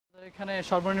এখানে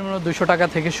সর্বনিম্ন 200 টাকা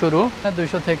থেকে শুরু,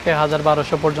 200 থেকে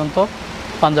 1000-1200 পর্যন্ত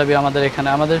পাঞ্জাবি আমাদের এখানে।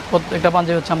 আমাদের প্রত্যেকটা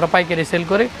পাঞ্জাবি হচ্ছে আমরা পাইকারি সেল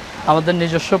করি, আমাদের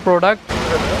নিজস্ব প্রোডাক্ট।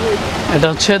 এটা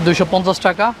হচ্ছে 250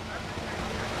 টাকা।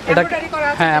 এটা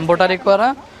হ্যাঁ এমব্রয়ডারি করা,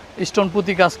 স্টোন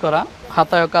পুঁতি কাজ করা,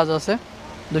 হাতায়ও কাজ আছে।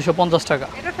 250 টাকা।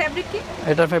 এটার ফেব্রিক কি?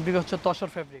 এটার ফেব্রিক হচ্ছে তসর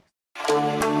ফেব্রিক।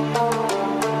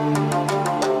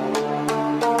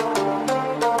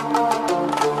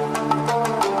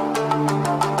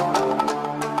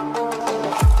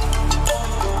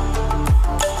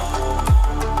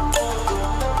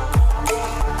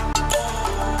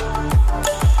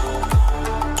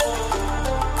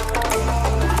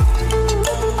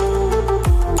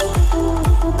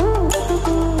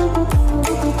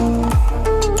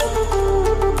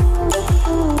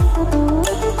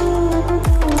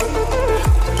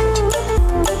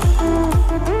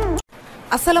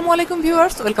 আসসালামু আলাইকুম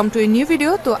viewers, welcome to a new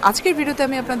video. তো আজকের ভিডিওতে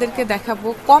আমি আপনাদেরকে দেখাবো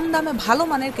কম দামে ভালো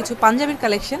মানের কিছু পাঞ্জাবির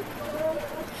কালেকশন।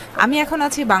 আমি এখন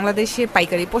আছি বাংলাদেশের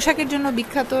পাইকারি পোশাকের জন্য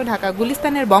বিখ্যাত ঢাকা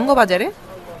গুলিস্তানের বঙ্গ বাজারে।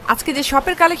 আজকে যে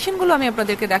শপের কালেকশনগুলো আমি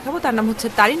আপনাদেরকে দেখাবো তার নাম হচ্ছে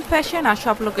তারিন ফ্যাশন, আর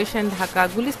শপ লোকেশন ঢাকা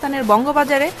গুলিস্তানের বঙ্গ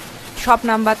বাজারে, শপ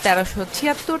নাম্বার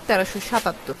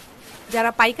 1376-1377। যারা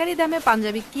পাইকারি দামে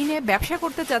পাঞ্জাবি কিনে ব্যবসা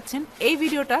করতে চাচ্ছেন, এই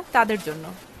ভিডিওটা তাদের জন্য।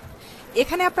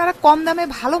 এখানে আপনারা কম দামে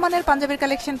ভালো মানের পাঞ্জাবির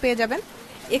কালেকশন পেয়ে যাবেন।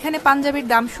 এখানে পাঞ্জাবির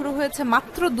দাম শুরু হয়েছে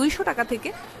মাত্র 200 টাকা থেকে,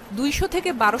 200 থেকে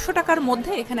 1200 টাকার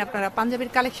মধ্যে এখানে আপনারা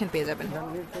পাঞ্জাবির কালেকশন পেয়ে যাবেন।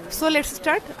 So let's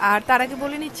start. আর তার আগে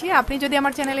বলে নিচ্ছি, আপনি যদি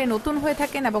আমার চ্যানেলে নতুন হয়ে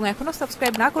থাকেন এবং এখনও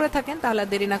সাবস্ক্রাইব না করে থাকেন, তাহলে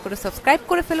দেরি না করে সাবস্ক্রাইব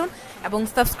করে ফেলুন এবং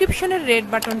সাবস্ক্রিপশনের রেড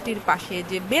বাটনটির পাশে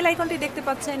যে বেল আইকনটি দেখতে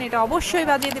পাচ্ছেন, এটা অবশ্যই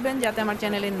বাজিয়ে দিবেন যাতে আমার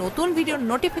চ্যানেলের নতুন ভিডিওর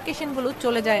নোটিফিকেশনগুলো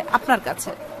চলে যায় আপনার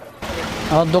কাছে।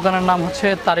 আমার দোকানের নাম হচ্ছে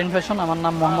তারিন ফ্যাশন। আমার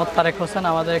নাম মোহাম্মদ তারেক হোসেন।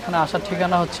 আমাদের এখানে আসার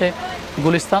ঠিকানা হচ্ছে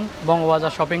গুলিস্তান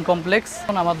বঙ্গবাজার শপিং কমপ্লেক্স।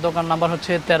 আমার দোকান নাম্বার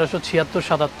হচ্ছে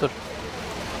 1376-77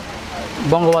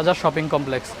 Bangabazar shopping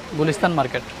complex, Gulistan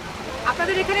market.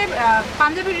 আপনাদের এখানে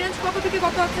পাঞ্জাবির রেঞ্জ কত থেকে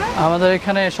কত আছে? আমাদের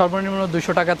এখানে সর্বনিম্ন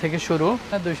 200 টাকা থেকে শুরু,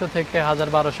 200 থেকে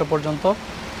 1000-1200 পর্যন্ত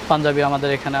পাঞ্জাবি আমাদের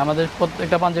এখানে। আমাদের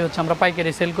প্রত্যেকটা পাঞ্জাবি হচ্ছে আমরা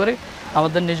পাইকারি সেল করি,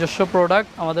 আমাদের নিজস্ব প্রোডাক্ট।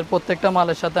 আমাদের প্রত্যেকটা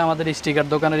মালের সাথে আমাদের স্টিকার,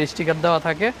 দোকানের স্টিকার দেওয়া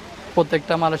থাকে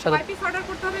প্রত্যেকটা মালের সাথে।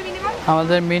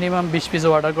 আমাদের মিনিমাম 20 পিস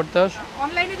অর্ডার করতে হয়।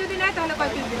 অনলাইনে যদি নেয় তাহলে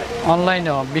কয় পিস দিবেন?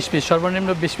 অনলাইনেও 20 পিস, সর্বনিম্ন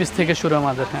 20 পিস থেকে শুরু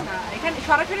আমাদের। হ্যাঁ, এখানে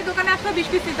সরাসরি দোকানে আসলে 20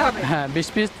 পিস নিতে হবে। হ্যাঁ 20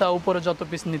 পিস, তা উপরে যত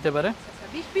পিস নিতে পারে।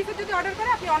 20 পিসে যদি অর্ডার করে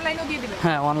আপনি অনলাইনেও দিয়ে দিবেন?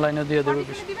 হ্যাঁ অনলাইনেও দিয়ে দেবো।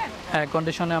 হ্যাঁ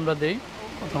কন্ডিশনে আমরা দেই।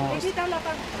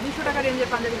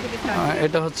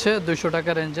 এটা হচ্ছে 200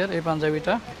 টাকা রেঞ্জের এই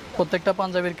পাঞ্জাবিটা। প্রত্যেকটা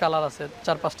পাঞ্জাবির কালার আছে,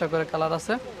 4-5টা করে কালার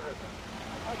আছে।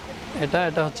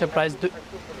 এটা হচ্ছে প্রাইস,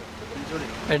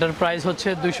 এটার প্রাইস হচ্ছে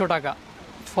 200 টাকা।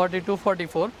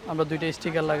 42-44 আমরা দুইটা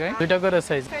স্টিকার লাগাই, দুইটা করে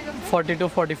সাইজ।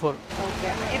 42-44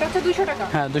 এটা হচ্ছে 200 টাকা।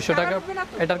 হ্যাঁ 200 টাকা।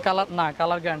 এটার কালার না,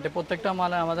 কালার গ্যারান্টি, প্রত্যেকটা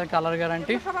মালে আমাদের কালার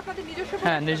গ্যারান্টি।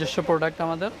 হ্যাঁ নিজস্ব প্রোডাক্ট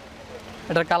আমাদের।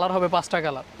 এটার কালার হবে 5টা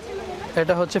কালার।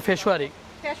 এটা হচ্ছে ফেশওয়ারি।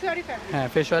 হ্যাঁ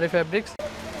ফেশওয়ারি ফেব্রিক্স।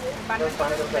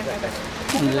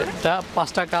 এটা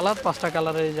 5টা কালার, 5টা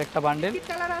কালারের এই যে একটা বান্ডেল।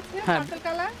 হ্যাঁ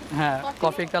হ্যাঁ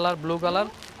coffee colour, blue colour,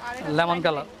 lemon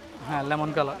colour. হ্যাঁ লেমন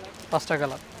কালার, 5টা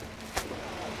কালার।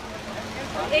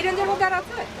 এই রেঞ্জের মধ্যে আর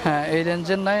আছে? হ্যাঁ এই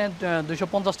রেঞ্জের নাই,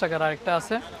 250 টাকার আরেকটা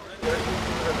আছে।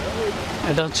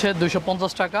 এটা হচ্ছে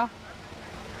 250 টাকা।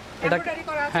 এটা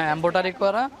হ্যাঁ এমব্রয়ডারি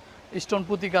করা, স্টোন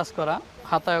পুঁতি কাজ করা,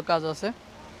 হাতায়ও কাজ আছে।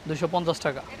 250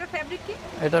 টাকা। এটার ফেব্রিক কি?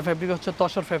 এটার ফেব্রিক হচ্ছে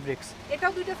তসর ফেব্রিক্স।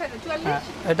 এটাও দুইটা সাইজ, 44? হ্যাঁ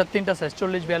এটা 3টা সাইজ,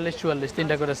 40, 42, 44,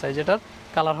 3টা করে সাইজ। এটার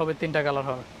কালার হবে 3টা কালার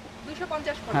হবে।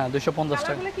 250 করে? হ্যাঁ 250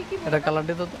 টাকা। এটা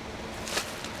কালারটি তো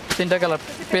 3টা colour,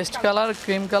 paste colour,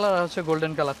 cream colour আর হচ্ছে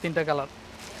গোল্ডেন কালার, 3টা কালার।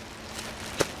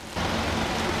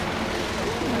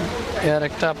 এর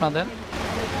একটা আপনাদের,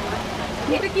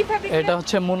 এটা কি ফেব্রিক? এটা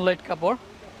হচ্ছে মুনলাইট কাপড়,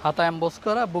 হাতা এমবোস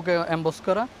করা, বুকে এমবোস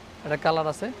করা। এটা কালার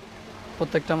আছে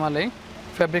প্রত্যেকটা মালেই।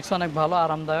 ফেব্রিক্স অনেক ভালো,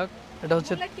 আরামদায়ক। এটা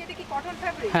হচ্ছে কটন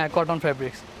ফেব্রিক? হ্যাঁ কটন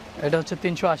ফেব্রিক্স। এটা হচ্ছে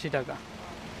 380 টাকা।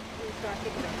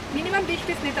 মিনিমাম 20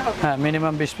 পিস নিতে হবে? হ্যাঁ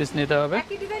মিনিমাম 20 পিস নিতে হবে।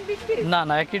 একই ডিজাইন 20 পিস? না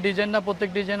না একই ডিজাইন না, প্রত্যেক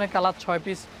ডিজাইনের কালার 6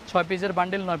 পিস, 6 পিসের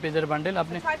বান্ডেল, 9 পিসের বান্ডেল।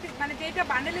 আপনি 6 পিস মানে যেটা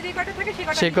বান্ডেলে যে কয়টা থাকে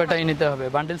সেই কয়টাই নিতে হবে,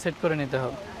 বান্ডেল সেট করে নিতে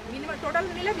হবে। মিনিমাম টোটাল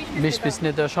নিলে 20 পিস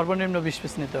নিতে হবে, সর্বনিম্ন 20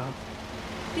 পিস নিতে হবে।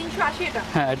 380 এটা?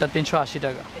 হ্যাঁ এটা 380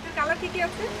 টাকা। এটার কালার কি কি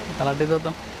আছে? কালারটি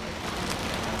তো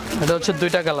এটা হচ্ছে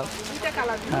 2টা কালার। দুইটা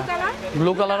colour,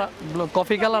 blue colour, blue colour,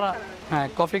 coffee colour. হ্যাঁ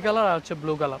কফি কালার আর হচ্ছে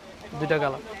ব্লু কালার, 2টা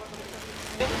কালার।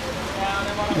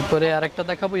 এরপরে আরেকটা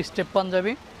দেখাবো স্টেপ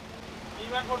পাঞ্জাবি।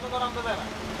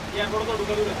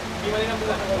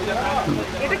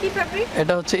 এটা কি ফেব্রিক?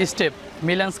 এটা হচ্ছে স্টেপ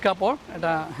মিলেন্স কাপড়।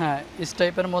 এটা হ্যাঁ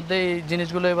স্টেপের মধ্যে এই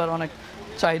জিনিসগুলো এবার অনেক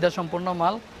চাহিদা সম্পন্ন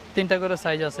মাল। তিনটা করে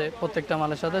সাইজ আছে প্রত্যেকটা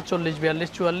মালের সাথে, 40, 42,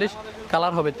 44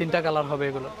 কালার হবে, তিনটা কালার হবে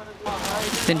এগুলো,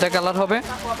 তিনটা কালার হবে,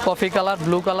 কফি কালার,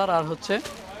 ব্লু কালার আর হচ্ছে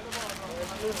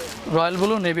রয়্যাল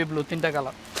ব্লু, নেভি ব্লু, তিনটা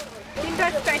কালার।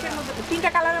 তিনটা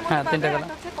কালারের মধ্যে হ্যাঁ, তিনটা কালার,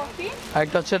 কফি,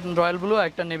 একটা হচ্ছে রয়্যাল ব্লু আর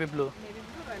একটা নেভি ব্লু।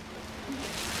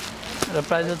 এর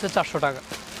প্রাইস হচ্ছে 400 টাকা।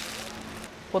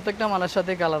 প্রত্যেকটা মালের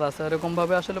সাথে কালার আছে,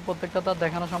 এরকমভাবে আসলে প্রত্যেকটা তো আর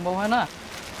দেখানো সম্ভব হয় না,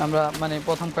 আমরা মানে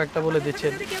প্রথম কয়েকটা বলে দিচ্ছি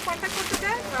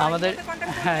আমাদের।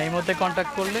 হ্যাঁ, এই মুহূর্তে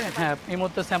কন্ট্যাক্ট করলে, হ্যাঁ এই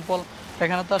মুহূর্তে স্যাম্পল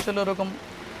এখানে তো আসলে ওরকম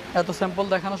এত স্যাম্পল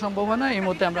দেখানো সম্ভব হয় না এই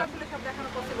মুহূর্তে আমরা।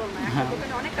 হ্যাঁ,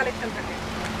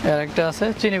 এর একটা আছে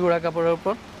চিনি গুঁড়া কাপড়ের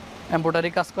উপর এমব্রয়ডারি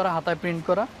কাজ করা, হাতায় প্রিন্ট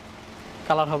করা,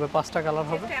 কালার হবে 5টা কালার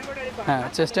হবে। হ্যাঁ,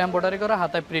 চেস্টে এমব্রয়ডারি করা,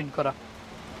 হাতায় প্রিন্ট করা।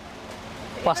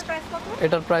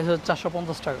 এটার প্রাইস হচ্ছে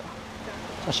 450 টাকা,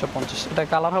 450। এটা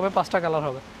কালার হবে 5টা কালার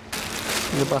হবে,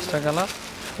 5টা colour,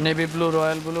 navy blue,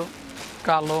 royal blue,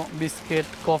 কালো, বিস্কিট,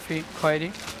 কফি, খয়েরি,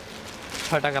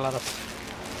 6টা কালার আছে।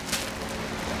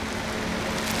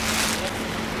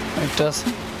 একটা আছে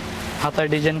হাতায়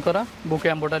ডিজাইন করা, বুকে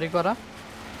এমব্রয়ডারি করা।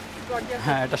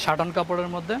 হ্যাঁ, এটা শাটন কাপড়ের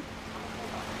মধ্যে,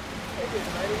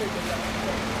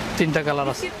 3টা কালার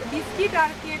আছে। বিস্কিট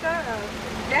আর কি এটা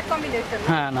ব্ল্যাক কম্বিনেশন?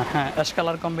 হ্যাঁ, না হ্যাঁ, অ্যাশ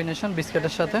কালার কম্বিনেশন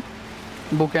বিস্কিটের সাথে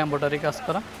বুকে এমব্রয়ডারি কাজ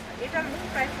করা।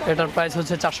 এটার প্রাইস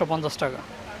হচ্ছে 450 টাকা।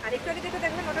 আর একটু আগে যেটা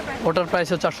দেখলেন ওটার প্রাইস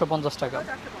হচ্ছে 450 টাকা।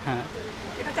 হ্যাঁ,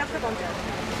 এটা 450।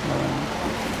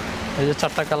 এই যে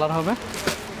 4টা কালার হবে।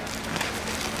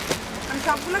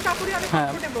 সবগুলো কাপড়ই অনেক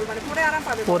কমফোর্টেবল, মানে পরে আরাম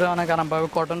পাবে, পরে অনেক আরাম পাবে,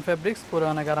 কটন ফেব্রিক্স, পরে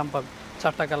অনেক আরাম পাবে।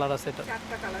 4টা কালার আছে এটা।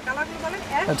 4টা কালার, কালারগুলো বলেন।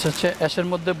 আচ্ছা, হচ্ছে অ্যাশের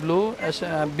মধ্যে ব্লু,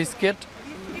 বিস্কিট,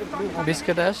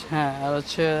 বিস্কিট অ্যাশ, হ্যাঁ, আর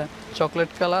হচ্ছে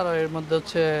চকলেট কালার, আর এর মধ্যে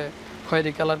হচ্ছে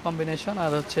খয়েরি কালার কম্বিনেশন,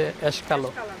 আর হচ্ছে অ্যাশ কালো।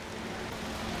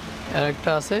 আর একটা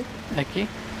আছে একই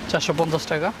 450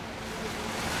 টাকা।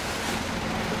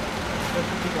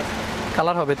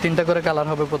 কালার হবে 3টা করে কালার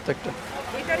হবে প্রত্যেকটা।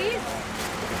 এটারই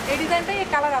এই ডিজাইনটাই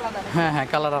কালার আলাদা? হ্যাঁ হ্যাঁ,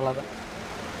 কালার আলাদা।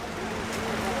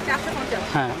 450।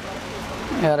 হ্যাঁ,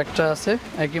 আর একটা আছে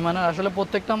একই, মানে আসলে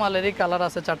প্রত্যেকটা মালেরই কালার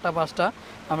আছে 4টা 5টা।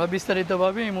 আমরা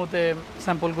বিস্তারিতভাবে এই মুহূর্তে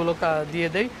স্যাম্পলগুলো দিয়ে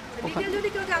দেই। যদি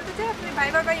কেউ জানতে চায় আপনি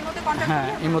ভাইবার বা ইমোতে কন্টাক্ট করুন। হ্যাঁ,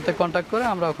 এই মুহূর্তে কন্ট্যাক্ট করে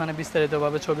আমরা ওখানে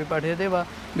বিস্তারিতভাবে ছবি পাঠিয়ে দিই বা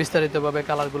বিস্তারিতভাবে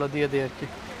কালারগুলো দিয়ে দিই আর কি।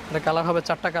 এটা কালার হবে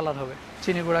 4টা কালার হবে,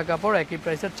 চিনি গুঁড়া কাপড়, একই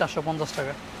প্রাইসের 450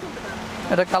 টাকা।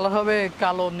 এটা কালার হবে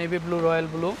কালো, নেভি ব্লু, রয়্যাল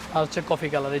ব্লু আর হচ্ছে কফি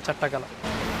কালার, এই 4টা কালার।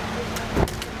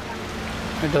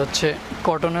 এটা হচ্ছে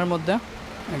কটনের মধ্যে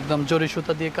একদম জরি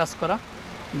সুতা দিয়ে কাজ করা,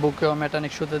 বুকেও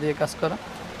মেটানিক সুতা দিয়ে কাজ করা।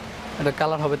 এটা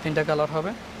কালার হবে 3টা কালার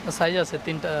হবে, সাইজ আছে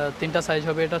তিনটা সাইজ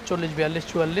হবে। এটা 40, 42,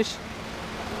 44,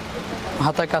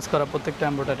 হাতায় কাজ করা প্রত্যেকটা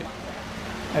এমব্রয়ডারি।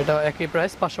 এটা একই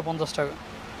প্রাইস 550 টাকা।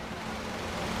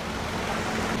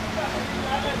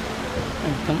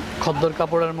 একদম খদ্দর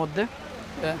কাপড়ের মধ্যে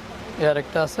এর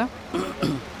একটা আছে,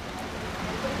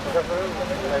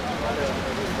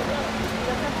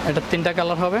 এটা 3টা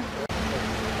কালার হবে।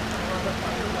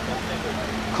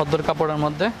 খদ্দর কাপড়ের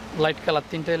মধ্যে light colour,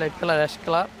 3টাই light colour, ash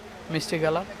colour, মিষ্টি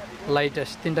কালার, লাইট অ্যাশ,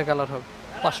 3টা কালার হবে,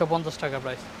 550 টাকা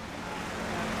প্রাইস।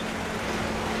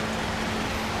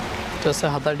 এটা হচ্ছে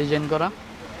হাতা ডিজাইন করা,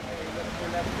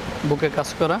 বুকে কাজ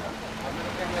করা,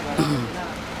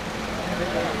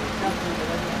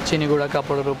 চিনি গুঁড়া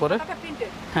কাপড়ের উপরে।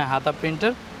 হ্যাঁ, হাতা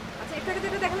প্রিন্টের।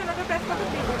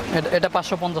 এটা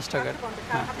 550 টাকার।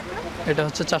 হ্যাঁ, এটা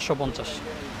হচ্ছে 450,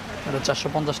 এটা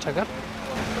 450 টাকার।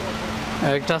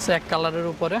 একটা আছে এক কালারের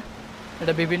উপরে,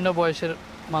 এটা বিভিন্ন বয়সের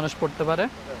মানুষ পড়তে পারে,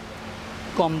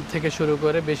 কম থেকে শুরু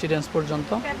করে বেশি রেঞ্জ পর্যন্ত।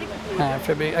 হ্যাঁ,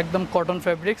 ফেব্রিক একদম কটন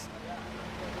ফেব্রিক্স,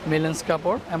 মিলেন্স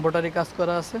কাপড়, এমব্রয়ডারি কাজ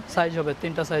করা আছে। সাইজ হবে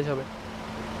 3টা সাইজ হবে,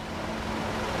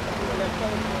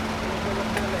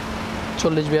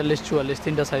 40, 42, 44,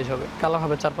 3টা সাইজ হবে। কালার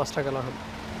হবে 4-5টা কালার হবে।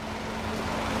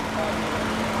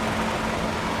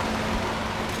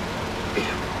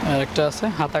 আর একটা আছে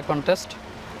হাতা কন্টেস্ট,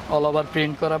 অল ওভার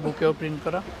প্রিন্ট করা, বুকেও প্রিন্ট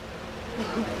করা।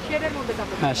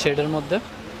 হ্যাঁ, শেডের মধ্যে,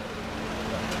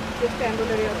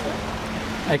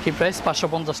 একই প্রাইস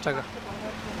 550 টাকা।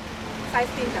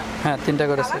 হ্যাঁ, 3টা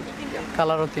করে সেট,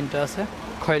 কালারও 3টা আছে,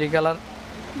 খয়েরি কালার,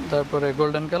 তারপরে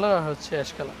গোল্ডেন কালার আর হচ্ছে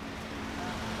অ্যাশ কালার।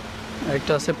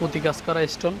 একটা আছে পুঁতি কাজ করা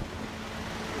স্টোন,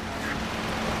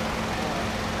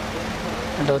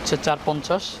 এটা হচ্ছে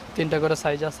 450, 3টা করে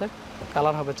সাইজ আছে।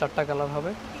 কালার হবে 4টা কালার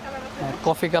হবে।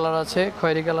 কফি কালার আছে,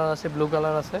 খয়েরি কালার আছে, ব্লু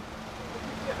কালার আছে।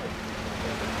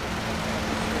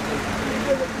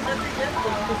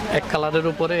 এক কালারের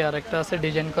উপরে আর একটা আছে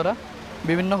ডিজাইন করা।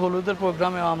 বিভিন্ন হলুদের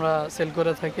প্রোগ্রামেও আমরা সেল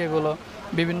করে থাকি এগুলো।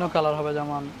 বিভিন্ন কালার হবে,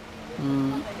 যেমন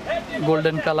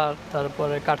গোল্ডেন কালার,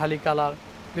 তারপরে কাঠালি কালার,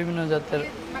 বিভিন্ন জাতের।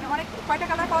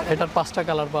 এটার 5টা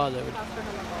কালার পাওয়া যাবে।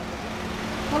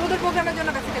 হলুদের প্রোগ্রামের জন্য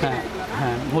বেসিক্যালি হ্যাঁ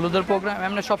হ্যাঁ, হলুদের প্রোগ্রাম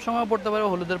এমনি সবসময় পড়তে পারবে,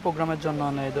 হলুদের প্রোগ্রামের জন্য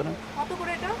না এই ধরনের। কত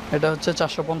করে এটা? এটা হচ্ছে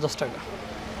 450 টাকা,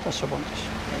 450।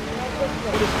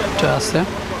 এটা আছে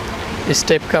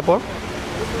স্টেপ কাপড়,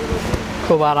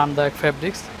 খুব আরামদায়ক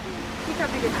ফ্যাব্রিক্স। কি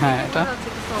ফ্যাব্রিক? হ্যাঁ, এটা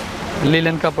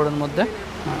লিলেন কাপড়ের মধ্যে।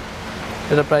 হ্যাঁ,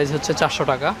 এটা প্রাইস হচ্ছে 400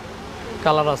 টাকা।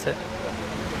 কালার আছে,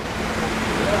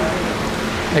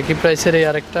 একই প্রাইসের এই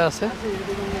আরেকটা আছে,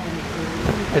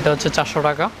 এটা হচ্ছে 400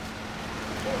 টাকা।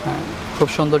 হ্যাঁ, খুব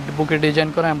সুন্দর বুকে ডিজাইন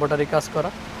করা, এমব্রয়ডারি কাজ করা,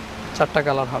 4টা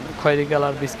কালার হবে, খয়েরি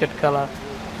কালার, বিস্কিট কালার,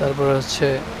 তারপরে হচ্ছে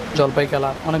জলপাই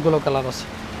কালার, অনেকগুলো কালার আছে।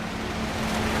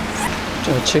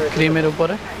 এটা হচ্ছে ক্রিমের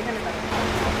উপরে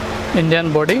ইন্ডিয়ান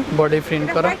বডি প্রিন্ট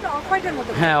করা। অফ হোয়াইটের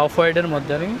মধ্যে? হ্যাঁ, অফ হোয়াইটের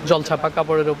মধ্যে জলছাপা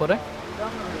কাপড়ের উপরে।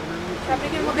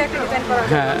 ফ্যাব্রিকের মধ্যে একটা ডিজাইন করা আছে।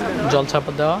 হ্যাঁ,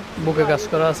 জলছাপা দেওয়া, বুকে কাজ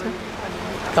করা আছে।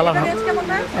 কালার হবে রেঞ্জ কেমন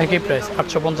হয়? একই প্রাইস,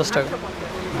 850 টাকা।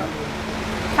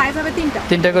 সাইজ হবে তিনটা?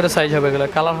 তিনটা করে সাইজ হবে এগুলো,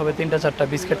 কালার হবে 3টা 4টা,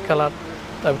 বিস্কিট কালার,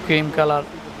 তারপর cream colour,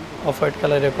 off white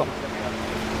colour, এরকম।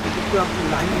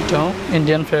 এটাও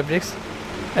ইন্ডিয়ান ফ্যাব্রিক্স,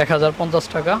 1050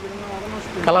 টাকা।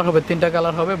 কালার হবে 3টা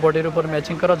কালার হবে, বডির উপর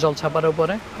ম্যাচিং করা, জলছাপার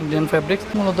উপরে ইন্ডিয়ান ফ্যাব্রিক্স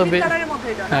মূলত। কালারের মধ্যে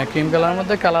এটা? হ্যাঁ, ক্রিম কালারের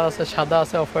মধ্যে কালার আছে, সাদা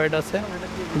আছে, অফ হোয়াইট আছে,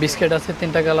 বিস্কিট আছে,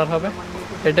 3টা কালার হবে।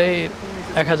 এটাই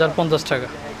 1050 টাকা।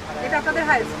 এটা আপনাদের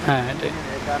হাইস্ট? হ্যাঁ, এটাই।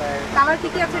 কালার কি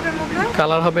কি আছে এটার মধ্যে?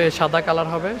 কালার হবে সাদা, কালার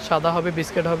হবে সাদা, হবে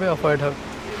বিস্কিট হবে, অফ হোয়াইট হবে।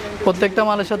 প্রত্যেকটা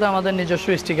মালের সাথে আমাদের নিজস্ব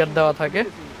স্টিকার দেওয়া থাকে,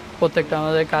 প্রত্যেকটা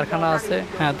আমাদের কারখানা আছে।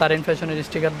 হ্যাঁ, তারিন ফ্যাশনের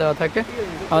স্টিকার দেওয়া থাকে।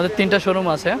 আমাদের 3টা শোরুম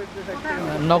আছে,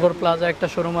 নগর প্লাজা একটা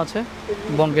শোরুম আছে,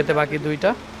 বঙ্গেতে বাকি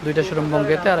দুইটা শোরুম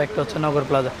বঙ্গেতে, আর একটা হচ্ছে নগর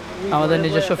প্লাজা। আমাদের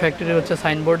নিজস্ব ফ্যাক্টরি হচ্ছে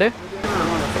সাইনবোর্ডে।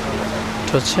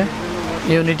 হচ্ছে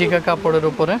ইউনিটিকা কাপড়ের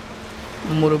উপরে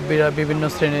মুরব্বীরা বিভিন্ন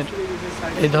শ্রেণীর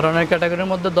এই ধরনের ক্যাটাগরির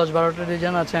মধ্যে 10-12টা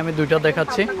ডিজাইন আছে, আমি 2টা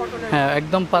দেখাচ্ছি। হ্যাঁ,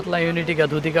 একদম পাতলা ইউনিটিকা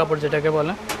ধুতি কাপড় যেটাকে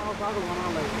বলে।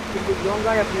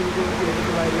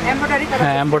 এমব্রয়ডারি করা?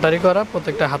 হ্যাঁ, এমব্রয়ডারি করা,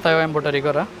 প্রত্যেকটা হাতায়ও এমব্রয়ডারি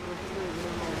করা।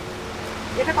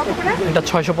 এটা কত করে? এটা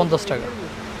 650 টাকা।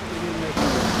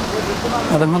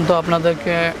 এখন তো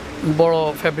আপনাদেরকে বড়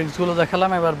ফ্যাব্রিক্সগুলো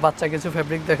দেখালাম, এবার বাচ্চা কিছু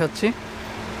ফ্যাব্রিক দেখাচ্ছি।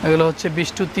 এগুলো হচ্ছে 20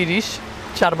 to 30,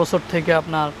 4 বছর থেকে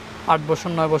আপনার 8 বছর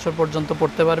 9 বছর পর্যন্ত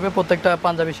পড়তে পারবে। প্রত্যেকটা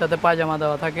পাঞ্জাবির সাথে পায়জামা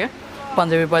দেওয়া থাকে,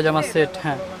 পাঞ্জাবি পায়জামা সেট।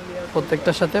 হ্যাঁ,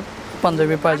 প্রত্যেকটার সাথে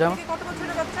পাঞ্জাবি পায়জামা। কত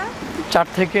বছরের বাচ্চা? 4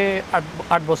 থেকে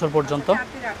 8 বছর পর্যন্ত।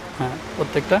 হ্যাঁ,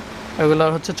 প্রত্যেকটা এগুলো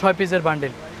হচ্ছে 6 পিসের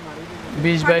বান্ডিল,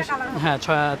 20-22। হ্যাঁ,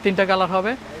 3টা কালার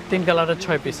হবে, 3 কালারের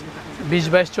 6 পিস,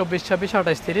 20-22, 24-26,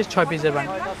 28-30, 6 পিসের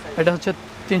বান্ডিল। এটা হচ্ছে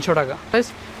 300 টাকা প্রাইস।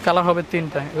 কালার হবে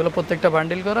 3টা, এগুলো প্রত্যেকটা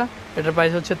বান্ডিল করা, এটার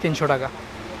প্রাইস হচ্ছে 300 টাকা।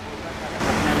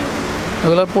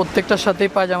 এগুলোর প্রত্যেকটার সাথেই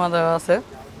পায়জামা দেওয়া আছে,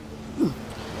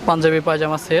 পাঞ্জাবি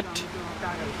পায়জামা সেট,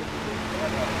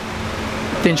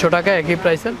 300 টাকা একই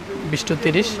প্রাইসের। 20 to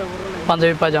 30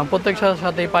 পাঞ্জাবি পায়জামা, প্রত্যেকটার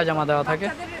সাথেই পায়জামা দেওয়া থাকে।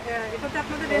 এটাতে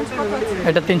আপনাদের রেঞ্জ কত আছে?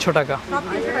 এটা 300 টাকা। সব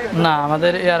 300 টাকা? না,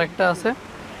 আমাদের এই আরেকটা আছে,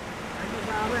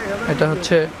 এটা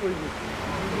হচ্ছে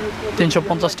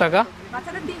 350 টাকা।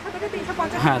 বাচ্চাদের 300 থেকে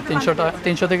 350? হ্যাঁ,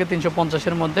 300 থেকে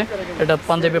 350-এর মধ্যে। এটা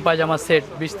পাঞ্জাবি পায়জামা সেট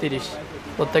 20-30,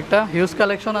 প্রত্যেকটা হিউজ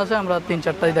কালেকশন আছে, আমরা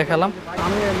 3-4টাই দেখালাম।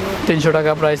 300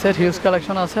 টাকা প্রাইসের হিউজ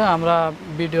কালেকশন আছে। আমরা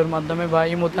ভিডিওর মাধ্যমে বা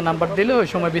ইমোতে নাম্বার দিলে ওই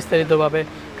সময় বিস্তারিতভাবে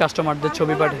কাস্টমারদের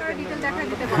ছবি পাঠিয়ে। ডিটেইল দেখাই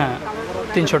দিতে পারেন। হ্যাঁ,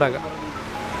 300 টাকা।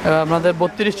 এবার আপনাদের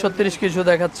 32-36 কিছু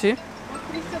দেখাচ্ছি।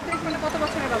 30-34 মানে কত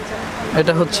বছরের বাচ্চা?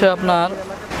 এটা হচ্ছে আপনার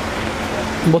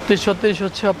 32-36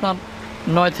 হচ্ছে আপনার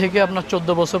 9 থেকে আপনার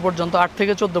 14 বছর পর্যন্ত, 8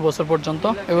 থেকে 14 বছর পর্যন্ত।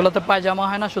 এগুলোতে পায়জামা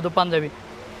হয় না, শুধু পাঞ্জাবি।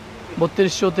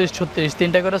 32-34-36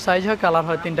 3টা করে সাইজ হয়, কালার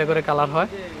হয় 3টা করে কালার হয়।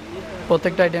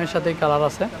 প্রত্যেকটা আইটেমের সাথেই কালার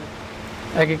আছে।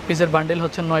 এক পিসের বান্ডিল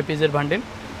হচ্ছে 9 পিসের বান্ডিল।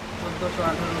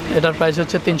 এটার প্রাইস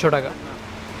হচ্ছে 300 টাকা।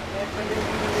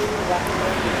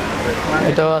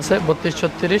 এটাও আছে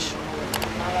 32-36,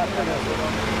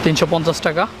 350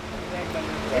 টাকা।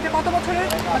 এটা কত বছরের?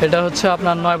 এটা হচ্ছে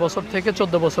আপনার 9 বছর থেকে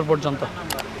 14 বছর পর্যন্ত।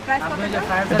 প্রাইস কত এটা?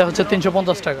 এটা হচ্ছে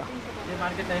 350 টাকা,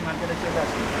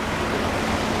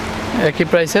 একই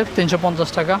প্রাইসের 350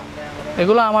 টাকা।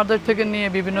 এগুলো আমাদের থেকে নিয়ে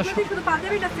বিভিন্ন শুধু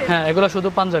পাঞ্জাবিটা সেট? হ্যাঁ, এগুলো শুধু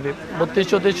পাঞ্জাবি।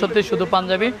 32-34-36 শুধু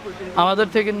পাঞ্জাবি। আমাদের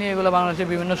থেকে নিয়ে এগুলো বাংলাদেশের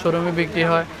বিভিন্ন শোরুমে বিক্রি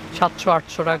হয়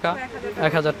 700-800 টাকা,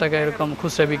 1000 টাকা এরকম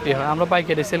খুচরা বিক্রি হয়। আমরা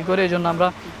পাইকারি সেল করি, এই জন্য আমরা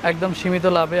একদম সীমিত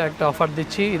লাভে একটা অফার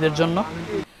দিচ্ছি ঈদের জন্য।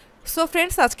 সো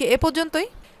ফ্রেন্ডস, আজকে এ পর্যন্তই।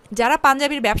 যারা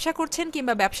পাঞ্জাবির ব্যবসা করছেন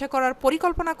কিংবা ব্যবসা করার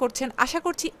পরিকল্পনা করছেন, আশা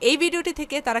করছি এই ভিডিওটি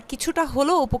থেকে তারা কিছুটা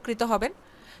হলেও উপকৃত হবেন।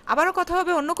 আবারও কথা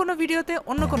হবে অন্য কোনো ভিডিওতে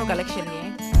অন্য কোনো কালেকশন নিয়ে।